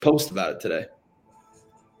post about it today.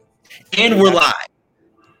 And we're live.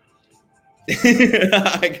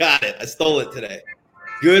 I got it. I stole it today.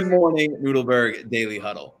 Good morning, Noodleberg Daily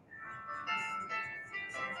Huddle.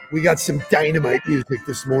 We got some dynamite music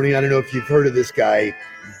this morning. I don't know if you've heard of this guy,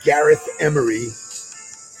 Gareth Emery.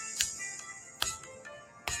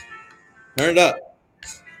 Turn it up.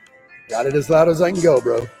 Got it as loud as I can go,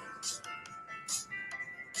 bro.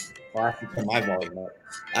 Well, I have to turn my volume up.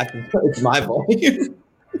 It's my volume.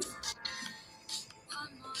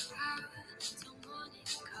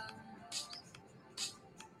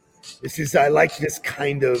 I like this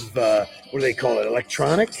kind of, what do they call it?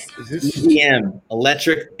 Electronic? Is this EDM,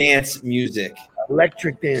 electric dance music.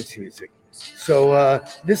 Electric dance music. So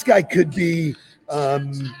this guy could be,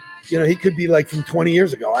 he could be like from 20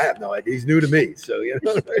 years ago. I have no idea. He's new to me. So,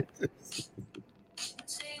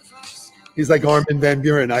 he's like Armin van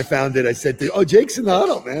Buren. I found it. I said, Jake's in the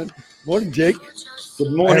huddle, man. Morning, Jake.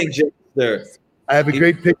 Good morning, Jake, sir. I have a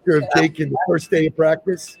great picture of Jake in the first day of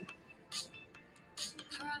practice.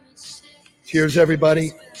 Cheers,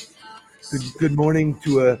 everybody. Good morning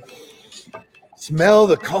to smell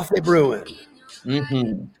the coffee brewing.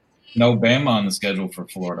 Mm-hmm. No Bama on the schedule for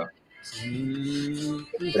Florida.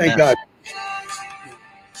 Thank God.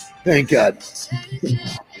 Thank God.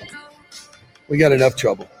 We got enough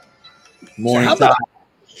trouble. Morning, Todd.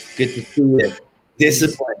 Good to see you.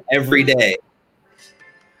 Discipline every day.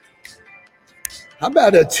 How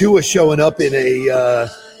about Tua showing up in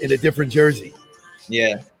a different jersey?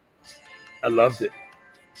 Yeah. I loved it.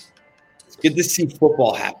 It's good to see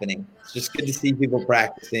football happening. It's just good to see people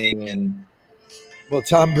practicing. And well,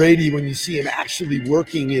 Tom Brady, when you see him actually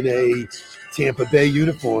working in a Tampa Bay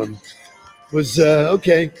uniform, was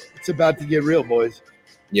okay. It's about to get real, boys.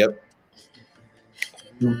 Yep.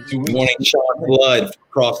 Good morning, Sean Blood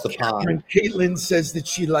across the pond. When Caitlin says that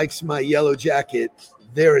she likes my yellow jacket,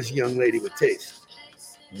 there is a young lady with taste.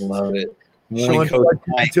 Love it. Morning, Sean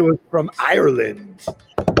to us from Ireland.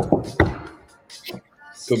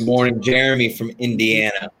 Good morning, Jeremy from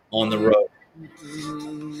Indiana on the road.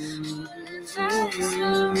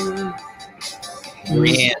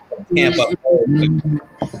 Brianne from Tampa.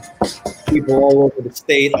 People all over the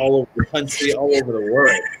state, all over the country, all over the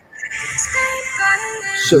world.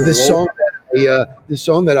 So this song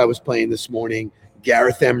that I was playing this morning,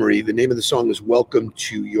 Gareth Emery, the name of the song is Welcome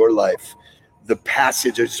to Your Life. The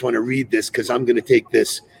passage, I just want to read this because I'm going to take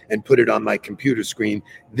this and put it on my computer screen.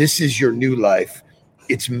 This is your new life.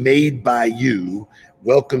 It's made by you.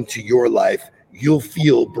 Welcome to your life. You'll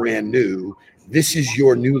feel brand new. This is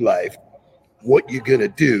your new life. What you gonna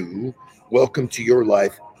do? Welcome to your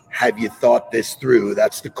life. Have you thought this through?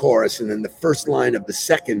 That's the chorus. And then the first line of the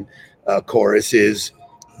second chorus is,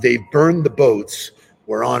 they've burned the boats.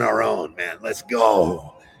 We're on our own, man. Let's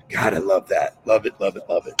go. God, I love that. Love it, love it,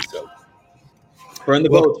 love it. So burn the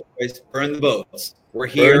boats, boys. Burn the boats. We're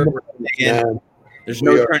here. There's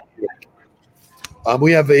no turning back.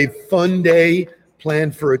 We have a fun day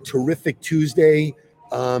planned for a terrific Tuesday.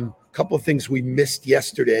 Couple of things we missed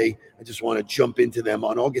yesterday. I just want to jump into them.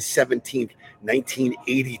 On August 17th,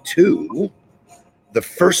 1982, the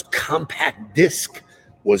first compact disc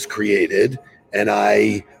was created, and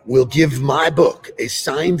I will give my book, a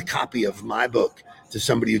signed copy of my book, to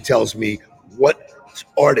somebody who tells me what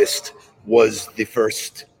artist was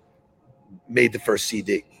made the first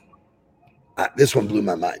CD. This one blew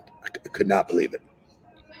my mind. I could not believe it.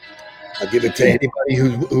 I'll give it to anybody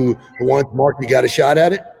who wants. Mark, you got a shot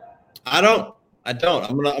at it? I don't.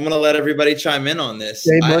 I'm gonna let everybody chime in on this.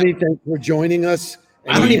 Hey, Money, thanks for joining us.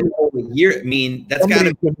 I don't even know the year. I mean, that's got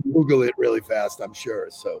to Google it really fast, I'm sure.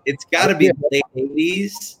 So it's got to be the late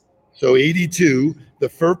 80s. So 82, the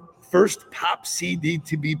first pop CD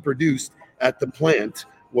to be produced at the plant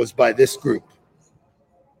was by this group.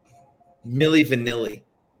 Milli Vanilli.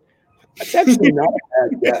 That's actually not a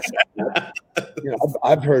bad guess.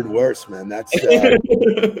 I've heard worse, man. That's I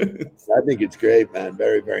think it's great, man.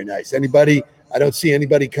 Very, very nice. Anybody? I don't see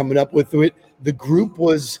anybody coming up with it. The group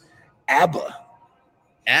was ABBA.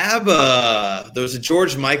 ABBA. There was a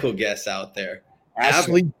George Michael guess out there.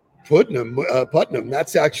 Ashley Putnam.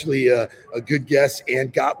 That's actually a good guess.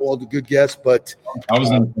 And Gottwald, a good guess. But I was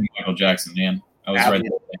going to say Michael Jackson, man. I was right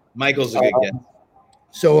there. Michael's a good guess.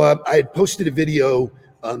 So I had posted a video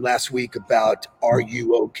last week about Are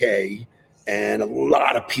You Okay? And a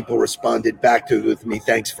lot of people responded back to it with me,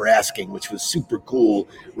 thanks for asking, which was super cool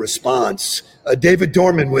response. David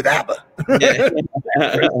Dorman with ABBA.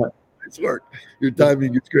 Nice work. Your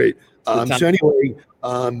timing is great. So anyway,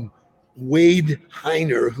 Wade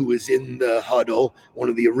Heiner, who is in the huddle, one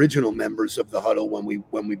of the original members of the huddle when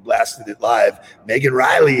we blasted it live, Megan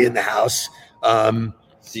Riley in the house.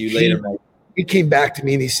 See you later, Mike. He came back to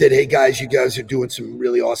me and he said, hey, guys, you guys are doing some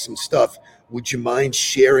really awesome stuff. Would you mind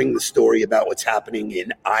sharing the story about what's happening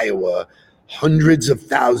in Iowa? Hundreds of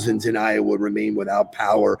thousands in Iowa remain without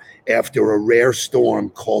power after a rare storm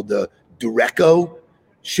called the Derecho.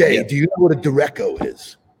 Shay, do you know what a Derecho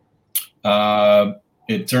is?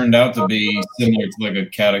 It turned out to be similar to like a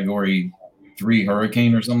Category 3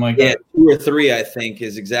 hurricane or something like that. Yeah, 2 or 3, I think,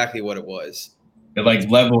 is exactly what it was. It like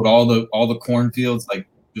leveled all the cornfields, like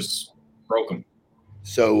just broke them.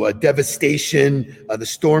 So devastation. The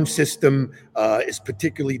storm system is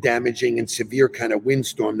particularly damaging and severe kind of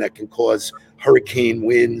windstorm that can cause hurricane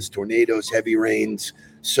winds, tornadoes, heavy rains.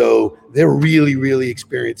 So they're really, really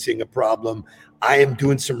experiencing a problem. I am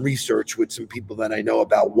doing some research with some people that I know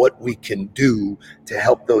about what we can do to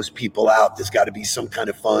help those people out. There's got to be some kind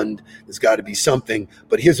of fund. There's got to be something.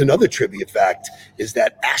 But here's another trivia fact, is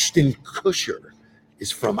that Ashton Kutcher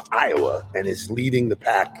is from Iowa and is leading the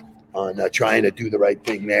pack on trying to do the right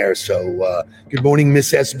thing there. So good morning,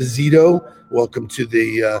 Miss Esposito. Welcome to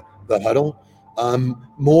the huddle.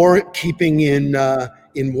 More keeping in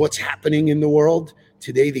what's happening in the world.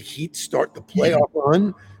 Today, the Heat start the playoff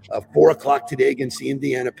run. 4 o'clock today against the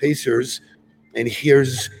Indiana Pacers. And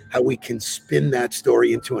here's how we can spin that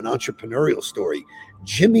story into an entrepreneurial story.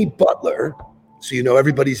 Jimmy Butler, so you know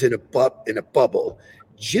everybody's in a bubble.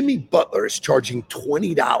 Jimmy Butler is charging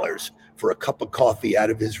 $20 for a cup of coffee out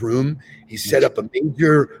of his room. He set up a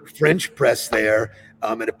major French press there.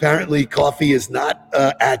 And apparently coffee is not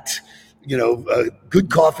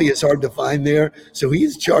good coffee is hard to find there. So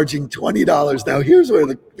he's charging $20. Now, here's where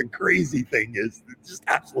the crazy thing is. It's just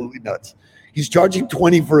absolutely nuts. He's charging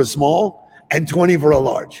 $20 for a small and $20 for a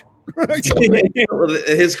large.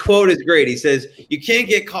 His quote is great. He says, you can't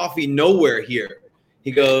get coffee nowhere here.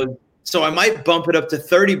 He goes, so I might bump it up to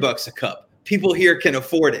 $30 a cup. People here can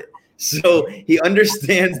afford it. So he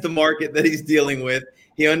understands the market that he's dealing with.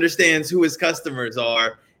 He understands who his customers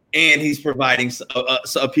are. And he's providing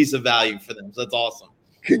a piece of value for them. So that's awesome.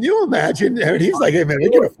 Can you imagine? He's like, hey, man, we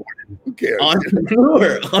can afford it. Who cares?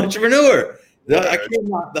 Entrepreneur. I can't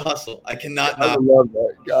knock the hustle. I cannot knock. Love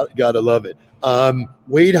that. Gotta love it.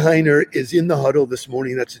 Wade Heiner is in the huddle this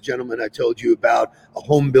morning. That's the gentleman I told you about, a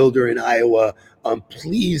home builder in Iowa.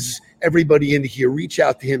 Please, everybody in here, reach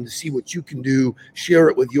out to him to see what you can do. Share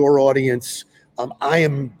it with your audience. I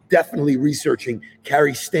am definitely researching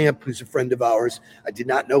Carrie Stamp, who's a friend of ours. I did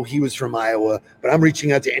not know he was from Iowa, but I'm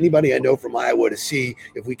reaching out to anybody I know from Iowa to see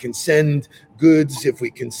if we can send goods, if we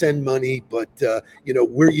can send money. But,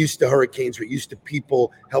 we're used to hurricanes. We're used to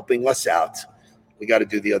people helping us out. We got to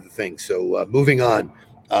do the other thing. So moving on,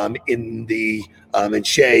 and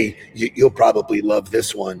Shay, you'll probably love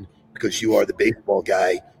this one because you are the baseball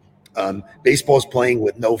guy. Baseball's playing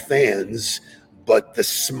with no fans. But the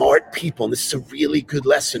smart people, and this is a really good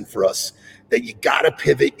lesson for us, that you got to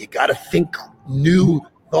pivot. You got to think new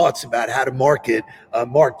thoughts about how to market.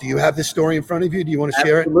 Mark, do you have this story in front of you? Do you want to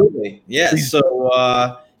share it? Absolutely. Yeah.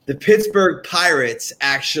 So the Pittsburgh Pirates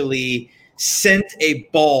actually sent a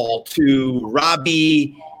ball to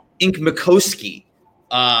Robbie Inkmakowski.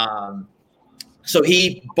 So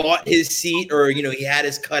he bought his seat, or, he had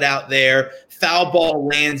his cutout there. Foul ball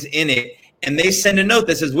lands in it. And they send a note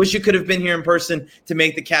that says, wish you could have been here in person to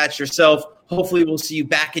make the catch yourself. Hopefully we'll see you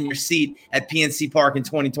back in your seat at PNC Park in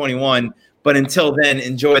 2021. But until then,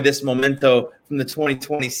 enjoy this memento from the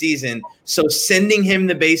 2020 season. So sending him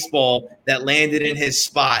the baseball that landed in his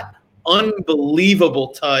spot, unbelievable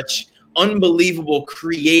touch, unbelievable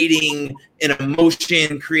creating an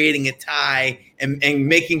emotion, creating a tie, and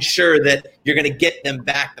making sure that you're going to get them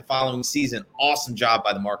back the following season. Awesome job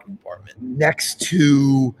by the marketing department. Next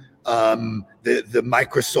to the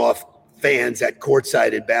Microsoft fans at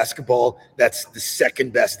courtside in basketball, that's the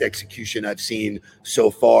second best execution I've seen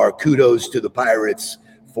so far. Kudos to the Pirates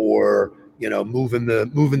for moving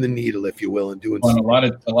the needle, if you will, and doing. Well,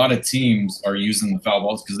 a lot of teams are using the foul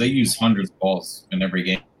balls because they use hundreds of balls in every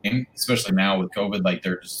game, especially now with COVID. Like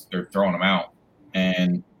they're throwing them out,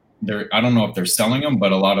 and I don't know if they're selling them,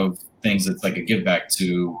 but a lot of things it's like a give back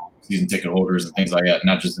to season ticket holders and things like that.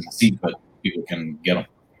 Not just in the seat, but people can get them.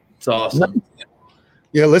 It's awesome.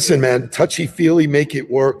 Yeah, listen, man, touchy-feely, make it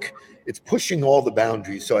work. It's pushing all the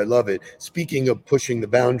boundaries, so I love it. Speaking of pushing the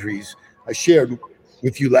boundaries, I shared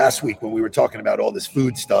with you last week when we were talking about all this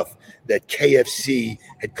food stuff that KFC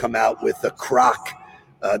had come out with a crock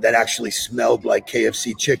that actually smelled like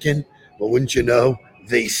KFC chicken. Well, wouldn't you know,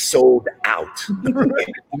 they sold out.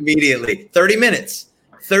 Immediately. 30 minutes.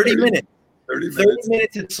 30 minutes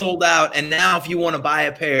it sold out, and now if you want to buy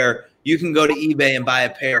a pair, you can go to eBay and buy a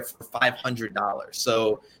pair for $500.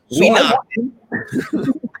 So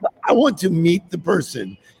I want to meet the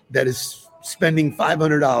person that is spending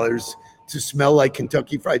 $500 to smell like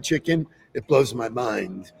Kentucky Fried Chicken, it blows my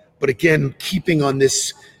mind. But again, keeping on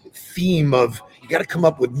this theme of you got to come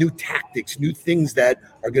up with new tactics, new things that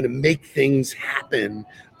are going to make things happen.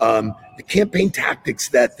 The campaign tactics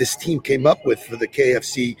that this team came up with for the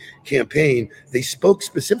KFC campaign, they spoke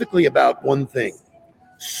specifically about one thing: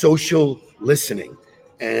 social listening.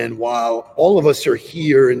 And while all of us are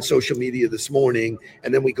here in social media this morning,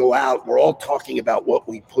 and then we go out, we're all talking about what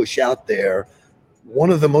we push out there.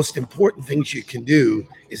 One of the most important things you can do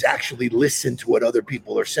is actually listen to what other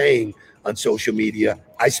people are saying on social media.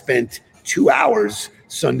 I spent 2 hours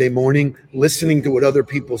Sunday morning listening to what other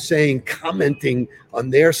people are saying, commenting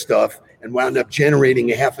on their stuff, and wound up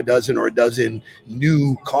generating a half a dozen or a dozen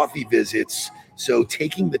new coffee visits. So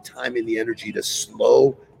taking the time and the energy to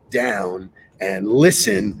slow down and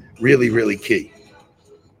listen, really, really key.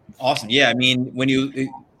 Awesome. Yeah. I mean, when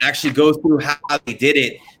you actually go through how they did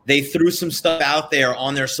it, they threw some stuff out there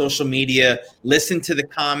on their social media, listened to the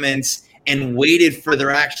comments, and waited for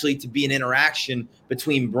there actually to be an interaction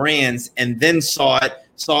between brands, and then saw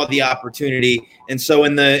the opportunity. And so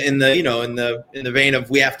in the vein of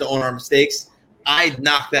we have to own our mistakes, I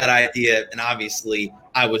knocked that idea, and obviously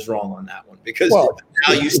I was wrong on that one, because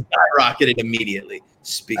now you skyrocketed immediately.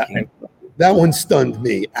 Speaking of that one stunned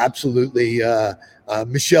me. Absolutely.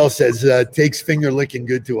 Michelle says, takes finger licking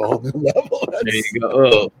good to a whole new level. There you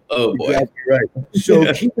go. Oh boy. Exactly right.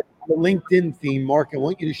 So keep it on the LinkedIn theme, Mark. I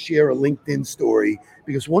want you to share a LinkedIn story,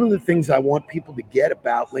 because one of the things I want people to get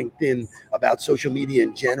about LinkedIn, about social media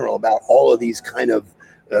in general, about all of these kind of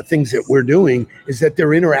things that we're doing, is that they're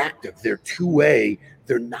interactive. They're two-way.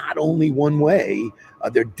 They're not only one way.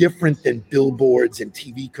 They're different than billboards and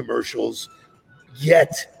TV commercials.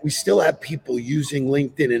 Yet we still have people using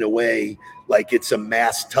LinkedIn in a way like it's a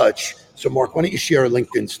mass touch. So Mark, why don't you share a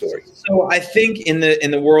LinkedIn story? So I think in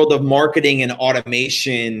the world of marketing and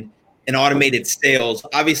automation and automated sales,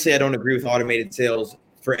 obviously I don't agree with automated sales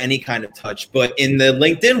for any kind of touch, but in the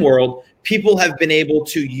LinkedIn world, people have been able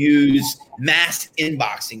to use mass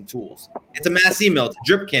inboxing tools. It's a mass email, it's a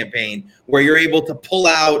drip campaign, where you're able to pull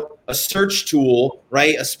out a search tool,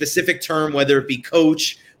 right? A specific term, whether it be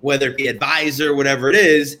coach, whether it be advisor, whatever it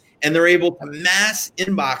is, and they're able to mass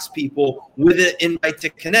inbox people with an invite to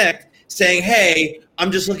connect, saying, hey,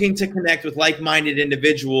 I'm just looking to connect with like-minded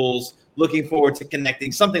individuals, looking forward to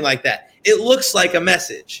connecting, something like that. It looks like a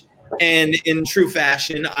message. And in true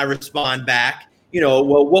fashion, I respond back, well,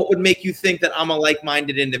 what would make you think that I'm a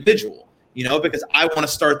like-minded individual? Because I want to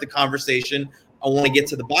start the conversation. I want to get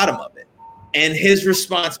to the bottom of it. And his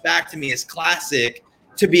response back to me is classic.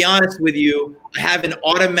 To be honest with you, I have an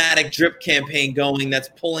automatic drip campaign going that's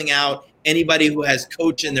pulling out anybody who has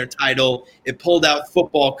coach in their title. It pulled out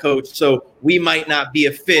football coach, so we might not be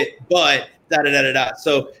a fit, but da-da-da-da-da.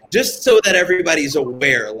 So just so that everybody's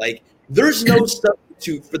aware, like, there's no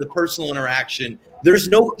substitute for the personal interaction. There's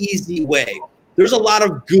no easy way. There's a lot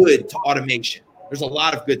of good to automation.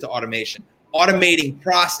 Automating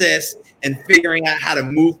process and figuring out how to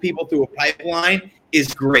move people through a pipeline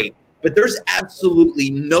is great. But there's absolutely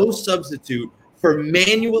no substitute for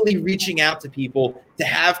manually reaching out to people to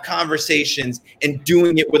have conversations and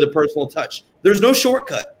doing it with a personal touch. There's no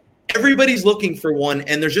shortcut. Everybody's looking for one,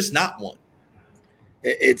 and there's just not one.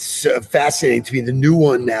 It's fascinating to me. The new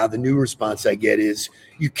one now, the new response I get is,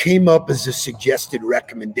 you came up as a suggested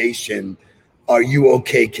recommendation. Are you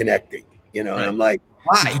okay connecting? Right. And I'm like,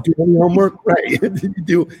 why? Did you do any homework? Right. Did you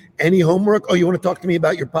do any homework? Oh, you want to talk to me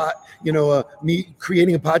about your me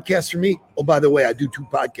creating a podcast for me? Oh, by the way, I do 2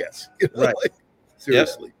 podcasts. Right.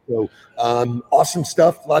 Seriously. Yep. So awesome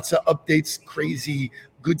stuff. Lots of updates, crazy,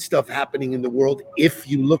 good stuff happening in the world. If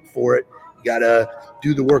you look for it, you got to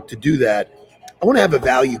do the work to do that. I want to have a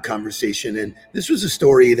value conversation. And this was a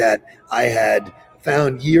story that I had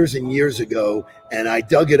found years and years ago, and I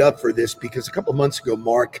dug it up for this because a couple of months ago,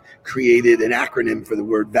 Mark created an acronym for the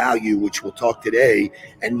word value, which we'll talk today.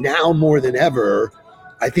 And now more than ever,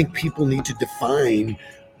 I think people need to define,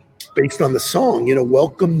 based on the song,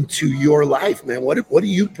 welcome to your life, man. What are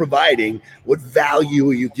you providing? What value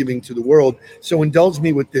are you giving to the world? So indulge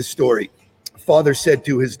me with this story. A father said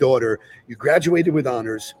to his daughter, you graduated with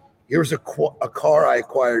honors. Here's a car I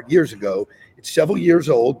acquired years ago. It's several years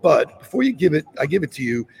old, but before you I give it to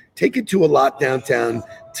you, take it to a lot downtown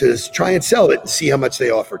to try and sell it and see how much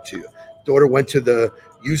they offer to you. Daughter went to the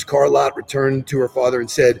used car lot, returned to her father and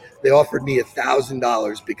said, they offered me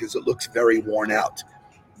 $1,000 because it looks very worn out.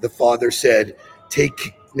 The father said, take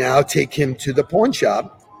him to the pawn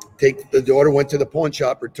shop. The daughter went to the pawn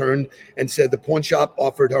shop, returned and said the pawn shop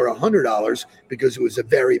offered her $100 because it was a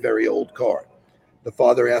very, very old car. The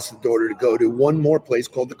father asked the daughter to go to one more place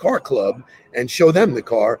called the car club and show them the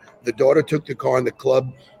car. The daughter took the car, and the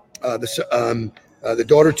club, the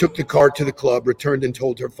daughter took the car to the club, returned and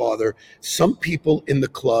told her father, "Some people in the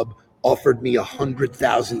club offered me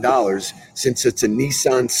 $100,000 since it's a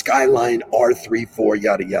Nissan Skyline R34,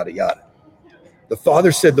 yada, yada, yada." The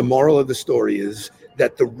father said the moral of the story is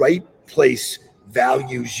that the right place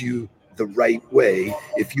values you the right way.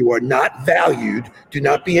 If you are not valued, do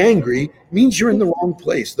not be angry, means you're in the wrong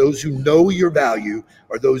place. Those who know your value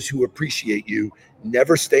are those who appreciate you.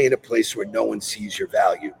 Never stay in a place where no one sees your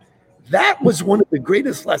value. That was one of the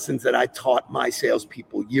greatest lessons that I taught my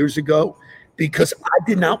salespeople years ago, because I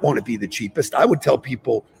did not want to be the cheapest. I would tell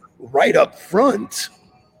people right up front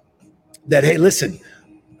that, hey, listen,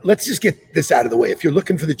 let's just get this out of the way. If you're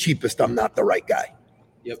looking for the cheapest, I'm not the right guy.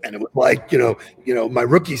 Yep. And it was like, my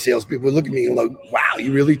rookie salespeople would look at me and like, wow,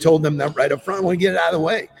 you really told them that right up front? I want to get it out of the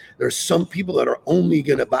way. There's some people that are only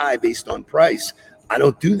going to buy based on price. I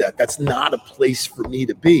don't do that. That's not a place for me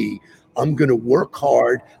to be. I'm going to work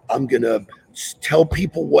hard. I'm going to tell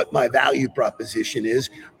people what my value proposition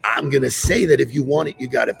is. I'm going to say that if you want it, you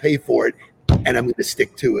got to pay for it. And I'm going to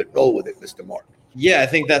stick to it. Roll with it, Mr. Mark. Yeah, I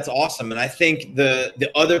think that's awesome. And I think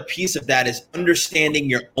the other piece of that is understanding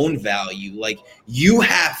your own value. Like, you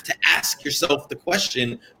have to ask yourself the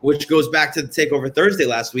question, which goes back to the Takeover Thursday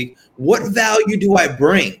last week. What value do I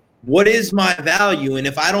bring? What is my value? And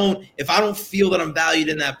if I don't feel that I'm valued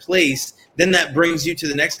in that place, then that brings you to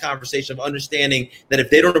the next conversation of understanding that if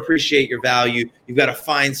they don't appreciate your value, you've got to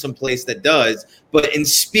find some place that does. But in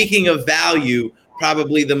speaking of value,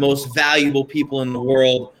 probably the most valuable people in the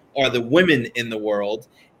world are the women in the world.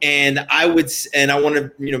 And I want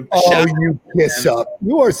to, you kiss up.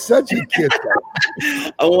 You are such a kiss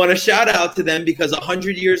up. I want to shout out to them because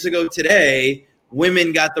 100 years ago today,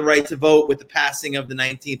 women got the right to vote with the passing of the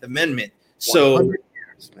 19th Amendment. So,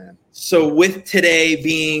 years, man. So with today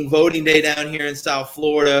being voting day down here in South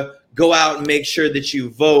Florida, go out and make sure that you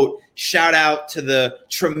vote. Shout out to the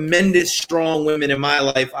tremendous, strong women in my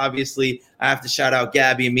life. Obviously, I have to shout out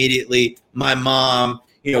Gabby immediately. My mom.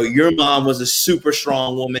 Your mom was a super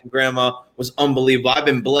strong woman. Grandma was unbelievable. I've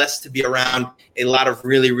been blessed to be around a lot of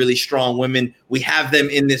really, really strong women. We have them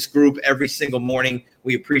in this group every single morning.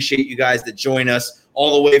 We appreciate you guys that join us,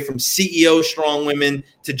 all the way from CEO strong women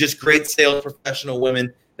to just great sales professional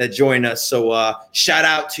women that join us. So shout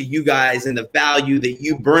out to you guys and the value that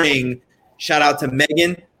you bring. Shout out to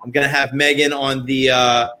Megan. I'm going to have Megan on the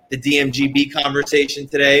DMGB conversation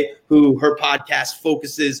today, who her podcast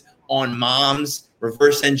focuses on moms,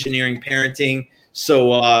 reverse engineering parenting.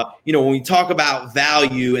 So, when we talk about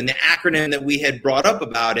value and the acronym that we had brought up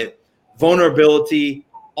about it, vulnerability,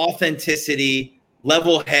 authenticity,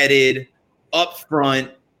 level-headed,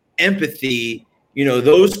 upfront, empathy,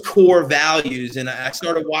 those core values. And I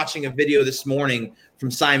started watching a video this morning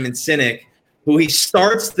from Simon Sinek, who he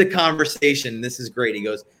starts the conversation. This is great. He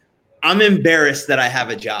goes, "I'm embarrassed that I have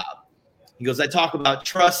a job." He goes, "I talk about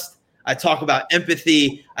trust. I talk about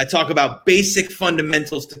empathy. I talk about basic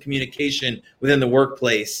fundamentals to communication within the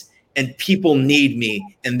workplace, and people need me,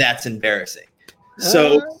 and that's embarrassing."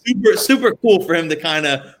 So super, super cool for him to kind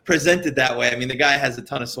of present it that way. I mean, the guy has a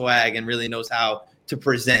ton of swag and really knows how to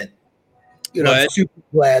present. I'm super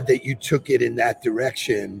glad that you took it in that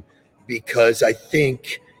direction, because I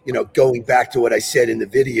think, going back to what I said in the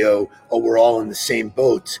video, we're all in the same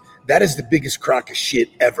boat. That is the biggest crock of shit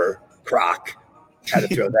ever. Crock. Had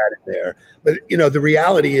to throw that in there. But, the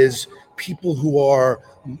reality is people who are,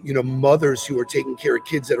 mothers who are taking care of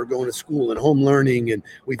kids that are going to school and home learning. And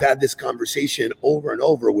we've had this conversation over and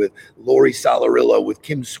over with Lori Salarillo, with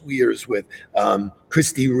Kim Swears, with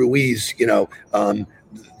Christy Ruiz.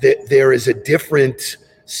 There is a different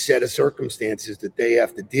set of circumstances that they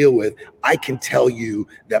have to deal with. I can tell you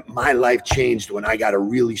that my life changed when I got a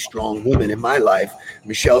really strong woman in my life.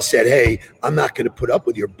 Michelle said, "Hey, I'm not going to put up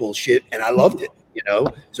with your bullshit." And I loved it.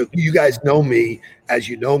 So you guys know me as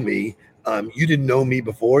you know me. You didn't know me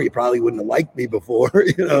before. You probably wouldn't have liked me before.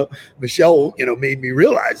 Michelle, made me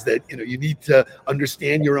realize that, you need to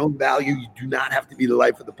understand your own value. You do not have to be the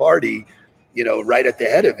life of the party, right at the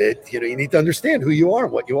head of it. You need to understand who you are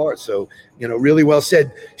and what you are. So, really well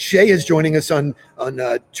said. Shay is joining us on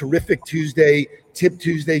Terrific Tuesday, Tip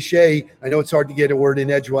Tuesday. Shay, I know it's hard to get a word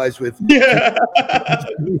in edgewise with. Yeah.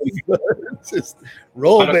 Just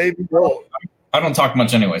roll, baby, roll. I don't talk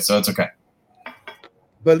much anyway, so it's okay.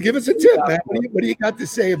 But give us a tip, man. What do you got to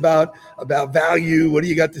say about value? What do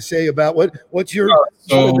you got to say about what's your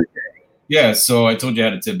so so I told you I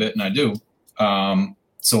had a tidbit, and I do.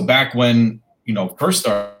 So back when first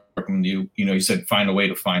started with you, you said find a way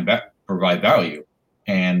to provide value,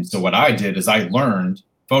 And so what I did is I learned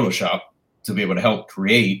Photoshop to be able to help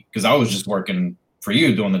create, because I was just working for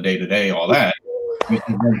you doing the day-to-day, all that.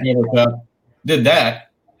 Photoshop, did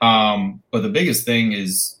that. But the biggest thing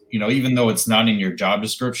is, even though it's not in your job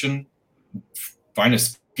description, find a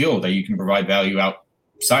skill that you can provide value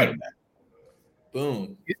outside of that.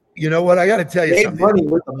 Boom. You know what? I got to tell you something. Money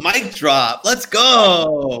with the mic drop. Let's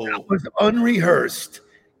go. That was unrehearsed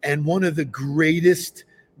and one of the greatest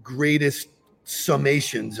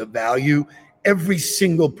summations of value. Every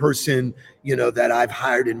single person, that I've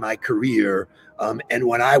hired in my career, and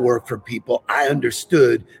when I work for people, I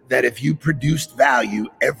understood that if you produced value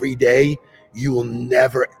every day, you will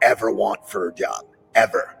never, ever want for a job,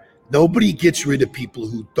 ever. Nobody gets rid of people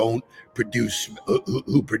who don't produce,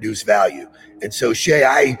 who produce value. And so, Shay,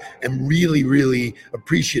 I am really, really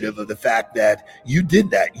appreciative of the fact that you did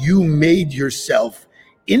that. You made yourself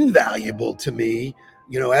invaluable to me,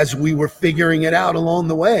 as we were figuring it out along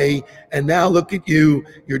the way. And now look at you,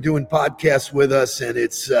 you're doing podcasts with us, and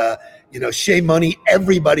it's, Shay Money,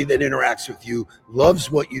 everybody that interacts with you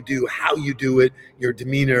loves what you do, how you do it, your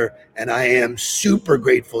demeanor. And I am super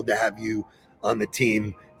grateful to have you on the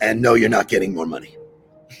team. And no, you're not getting more money.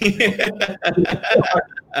 We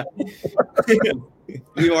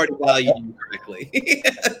already value you correctly.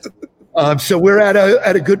 So we're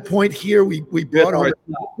at a good point here. We brought on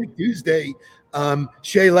Tuesday.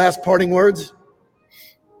 Shay, last parting words?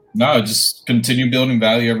 No, just continue building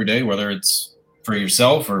value every day, whether it's for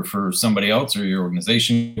yourself or for somebody else or your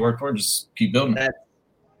organization you work for. Just keep building.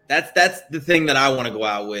 That's the thing that I want to go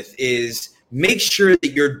out with is make sure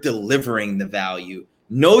that you're delivering the value.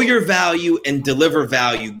 Know your value and deliver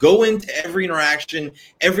value. Go into every interaction,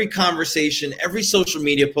 every conversation, every social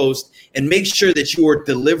media post, and make sure that you are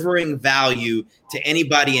delivering value to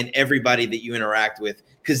anybody and everybody that you interact with,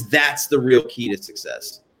 because that's the real key to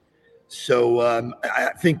success. So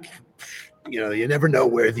I think, you never know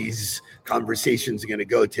where these conversations are going to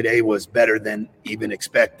go. Today was better than even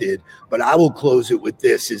expected. But I will close it with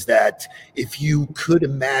this, is that if you could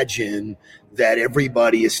imagine that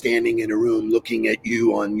everybody is standing in a room looking at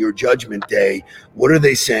you on your judgment day, what are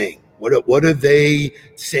they saying? What are they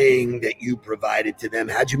saying that you provided to them?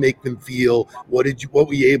 How'd you make them feel? What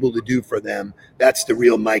were you able to do for them? That's the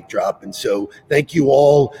real mic drop. And so thank you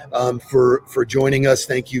all for joining us.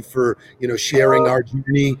 Thank you for sharing our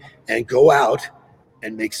journey, and go out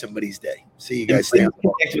and make somebody's day. See you guys. Connect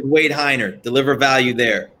with Wade Heiner. Deliver value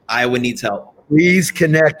there. Iowa needs help. Please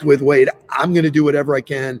connect with Wade. I'm going to do whatever I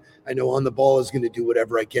can. I know On the Ball is going to do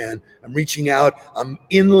whatever I can. I'm reaching out. I'm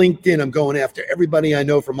in LinkedIn. I'm going after everybody I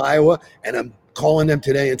know from Iowa, and I'm calling them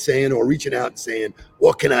today and saying, or reaching out and saying,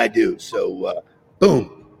 what can I do? So,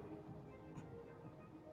 boom.